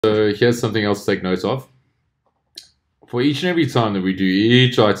So here's something else to take note of. For each and every time that we do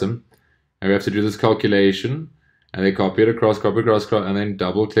each item, and we have to do this calculation, and then copy it across, and then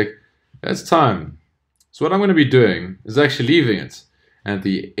double click, that's time. So what I'm going to be doing is actually leaving it at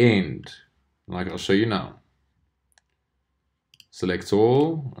the end, like I'll show you now. Select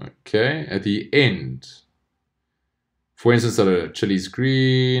all, okay, at the end. For instance, I had Chili's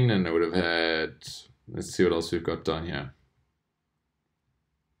green, and I would have had, let's see what else we've got down here.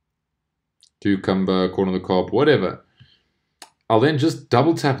 Cucumber, corn on the cob, whatever. I'll then just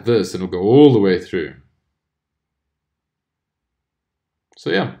double tap this and it'll go all the way through.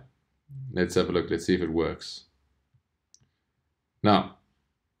 So yeah, let's have a look. Let's see if it works. Now,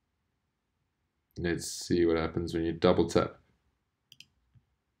 let's see what happens when you double tap.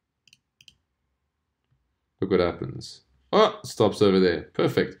 Look what happens. Oh, it stops over there.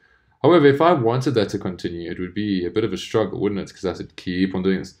 Perfect. However, if I wanted that to continue, it would be a bit of a struggle, wouldn't it? Because I have to keep on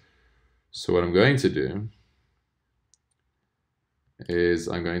doing this. So what I'm going to do is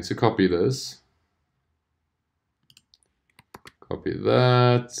I'm going to copy this. Copy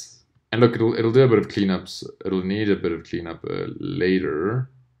that. And look, it'll do a bit of cleanups. It'll need a bit of cleanup later.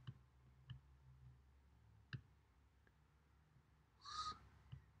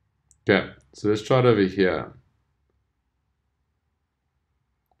 Okay, so let's try it over here.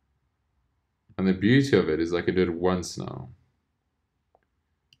 And the beauty of it is I can do it once now.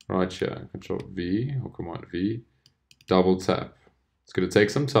 Right here, Control V or Command V, double tap. It's going to take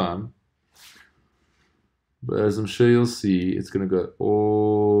some time, but as I'm sure you'll see, it's going to go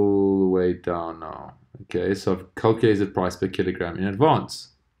all the way down now. Okay, so I've calculated price per kilogram in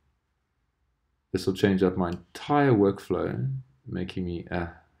advance. This will change up my entire workflow, making me a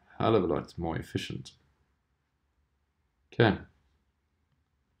hell of a lot more efficient. Okay,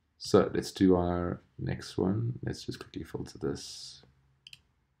 so let's do our next one. Let's just quickly filter this.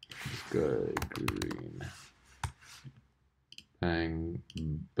 Let's go green. Bang,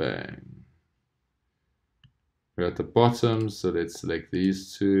 bang. We're at the bottom, so let's select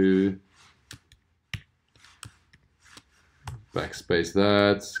these two. Backspace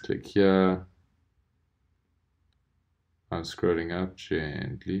that, click here. I'm scrolling up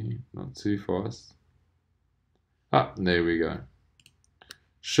gently, not too fast. Ah, there we go.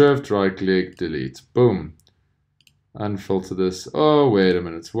 Shift, right click, delete. Boom. Unfilter this. Oh, wait a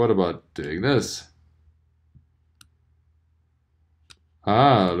minute. What about doing this?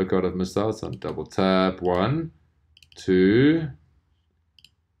 Ah, look what I've missed out on. Double tap. 1, 2,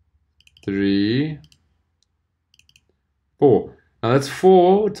 3, 4. Now that's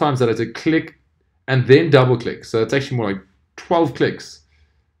 4 times that I had to click and then double click. So it's actually more like 12 clicks.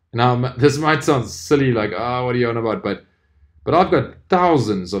 Now this might sound silly, like, ah, what are you on about? But I've got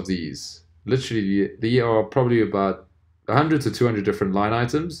thousands of these. Literally, they are probably about 100 to 200 different line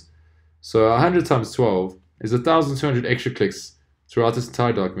items. So 100 times 12 is 1,200 extra clicks throughout this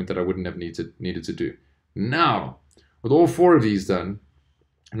entire document that I wouldn't have needed to do. Now, with all 4 of these done,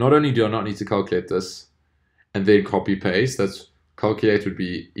 not only do I not need to calculate this and then copy paste, that's calculate would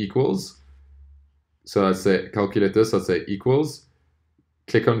be equals. So I'd say calculate this, I'd say equals.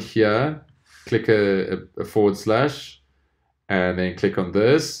 Click on here, click a forward slash, and then click on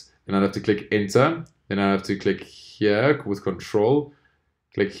this. Then I'd have to click enter. Then I have to click here with control,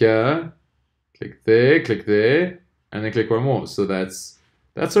 click here, click there, and then click one more. So that's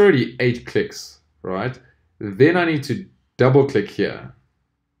already 8 clicks, right? Then I need to double click here.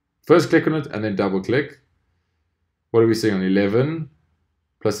 First click on it and then double click. What are we seeing on 11?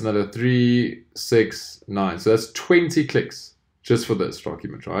 Plus another 3, 6, 9. So that's 20 clicks just for this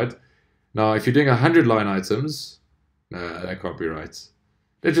document, right? Now, if you're doing 100 line items, that can't be right.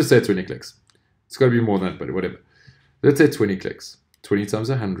 Let's just say 20 clicks. It's got to be more than that, but whatever. Let's say 20 clicks. 20 times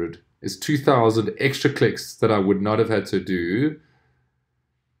 100 is 2,000 extra clicks that I would not have had to do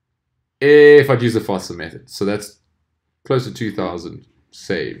if I'd use the faster method. So that's close to 2,000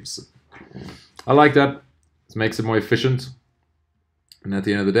 saves. I like that. It makes it more efficient. And at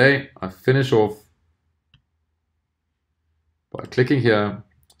the end of the day, I finish off by clicking here,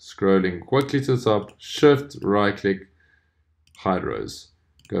 scrolling quickly to the top, shift, right click, hide rows.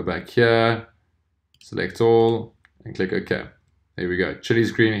 Go back here, select all, and click OK. There we go.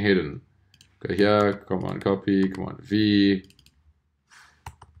 Chili's green hidden. Go here, Command copy, Command V.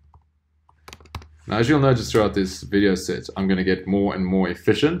 Now, as you'll notice throughout this video set, I'm going to get more and more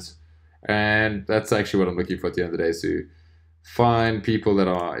efficient. And that's actually what I'm looking for at the end of the day, is to find people that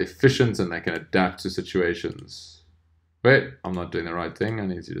are efficient and that can adapt to situations. Wait, I'm not doing the right thing. I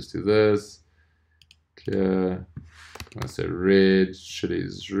need to just do this. Clear. I say red,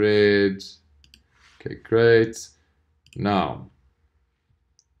 Chili's red. Okay, great. Now,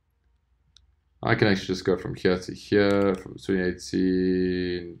 I can actually just go from here to here, from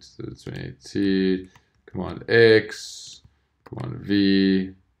 2018 to 2018. Command X, Command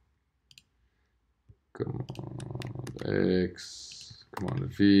V, Command X,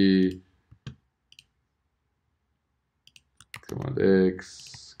 Command V, Command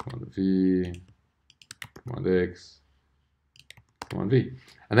X, Command V, Command X, Command V.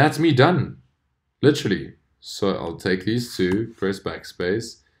 And that's me done, literally. So I'll take these two, press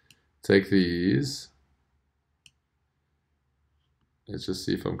backspace, take these. Let's just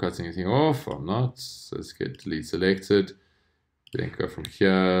see if I'm cutting anything off. I'm not. So let's get delete selected. Then go from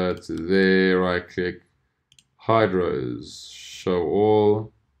here to there, right click, hide rows, show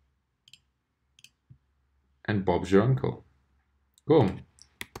all, and Bob's your uncle. Cool.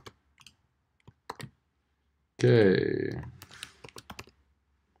 Okay.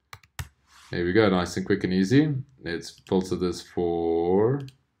 There we go, nice and quick and easy. Let's filter this for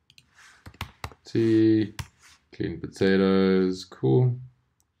T, clean potatoes, cool.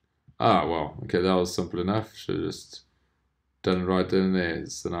 Ah, well, okay, that was simple enough. Should have just done it right then and there.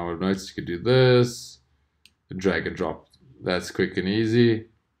 So now I've noticed you could do this, drag and drop. That's quick and easy.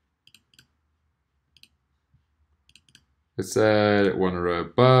 Let's add one row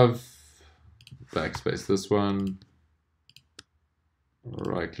above, backspace this one.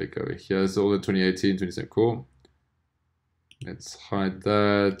 Right click over here. So all the 2018, 27, cool. Let's hide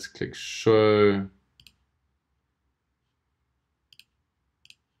that, click show.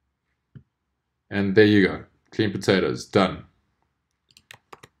 And there you go, clean potatoes, done.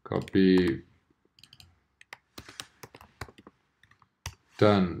 Copy.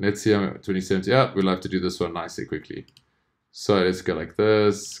 Done. Let's see how 2070. Yeah, we'll have to do this one nicely quickly. So let's go like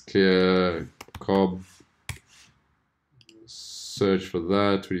this, clear, cob, search for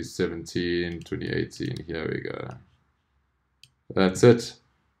that, 2017, 2018, here we go. That's it.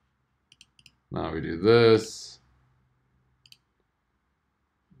 Now we do this.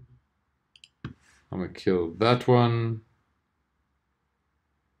 I'm gonna kill that one.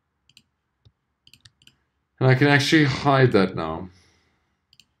 And I can actually hide that now.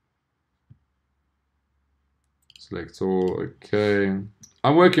 Select all, okay.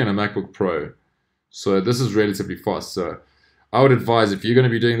 I'm working on a MacBook Pro, so this is relatively fast. So I would advise, if you're going to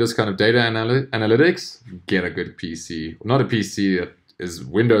be doing this kind of data analytics, get a good PC. Not a PC that is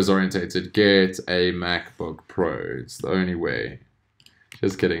Windows orientated, get a MacBook Pro. It's the only way.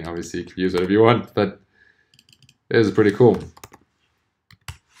 Just kidding, obviously you can use whatever you want, but it is pretty cool.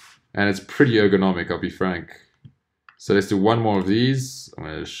 And it's pretty ergonomic, I'll be frank. So let's do one more of these. I'm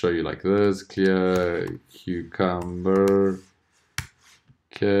going to show you like this. Clear, cucumber.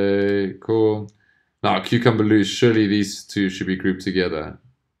 Okay, cool. Now, cucumber loose, surely these two should be grouped together.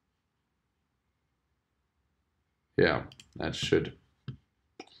 Yeah, that should.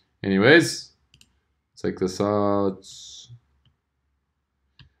 Anyways, take this out.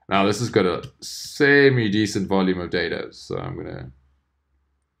 Now, this has got a semi-decent volume of data. So I'm going to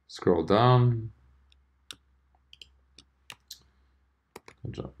scroll down.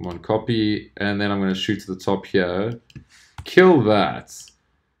 One copy, and then I'm going to shoot to the top here. Kill that.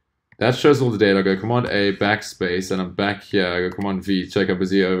 That shows all the data. I go Command A, backspace, and I'm back here. I go Command V, check how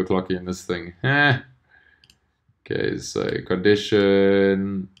busy overclocking in this thing. Okay, so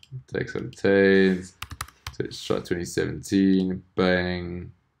condition, text contains, so it's shot 2017,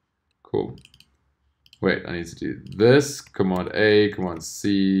 bang, cool. Wait, I need to do this, Command A, Command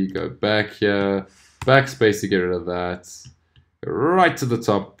C, go back here, backspace to get rid of that. Right to the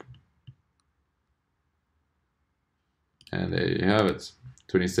top, and there you have it,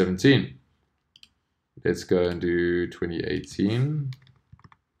 2017. Let's go and do 2018.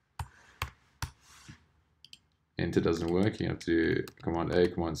 Enter doesn't work. You have to do Command A,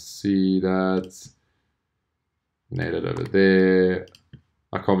 Command C that, nail it over there.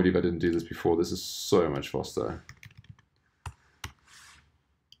 I can't believe I didn't do this before. This is so much faster.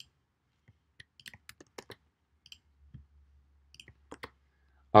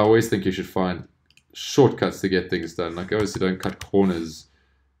 I always think you should find shortcuts to get things done. Like, obviously don't cut corners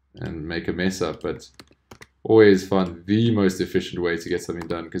and make a mess up, but always find the most efficient way to get something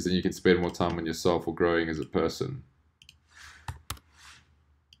done, because then you can spend more time on yourself or growing as a person.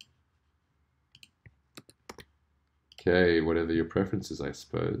 Okay, whatever your preferences, I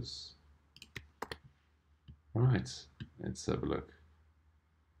suppose. All right, let's have a look.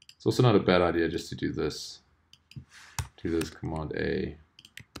 It's also not a bad idea just to do this. Do this, Command A,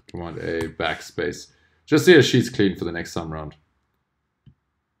 backspace. Just so your sheet's clean for the next time round.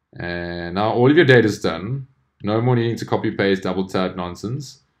 And now all of your data is done. No more needing to copy paste, double tap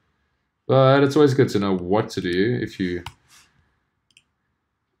nonsense. But it's always good to know what to do if you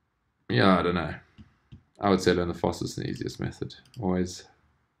Yeah, I don't know. I would say learn the fastest and easiest method. Always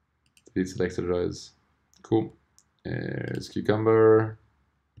delete selected rows. Cool. There's cucumber.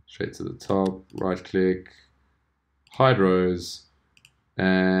 Straight to the top. Right click. Hide rows.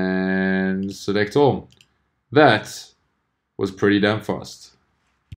 And select all. That was pretty damn fast.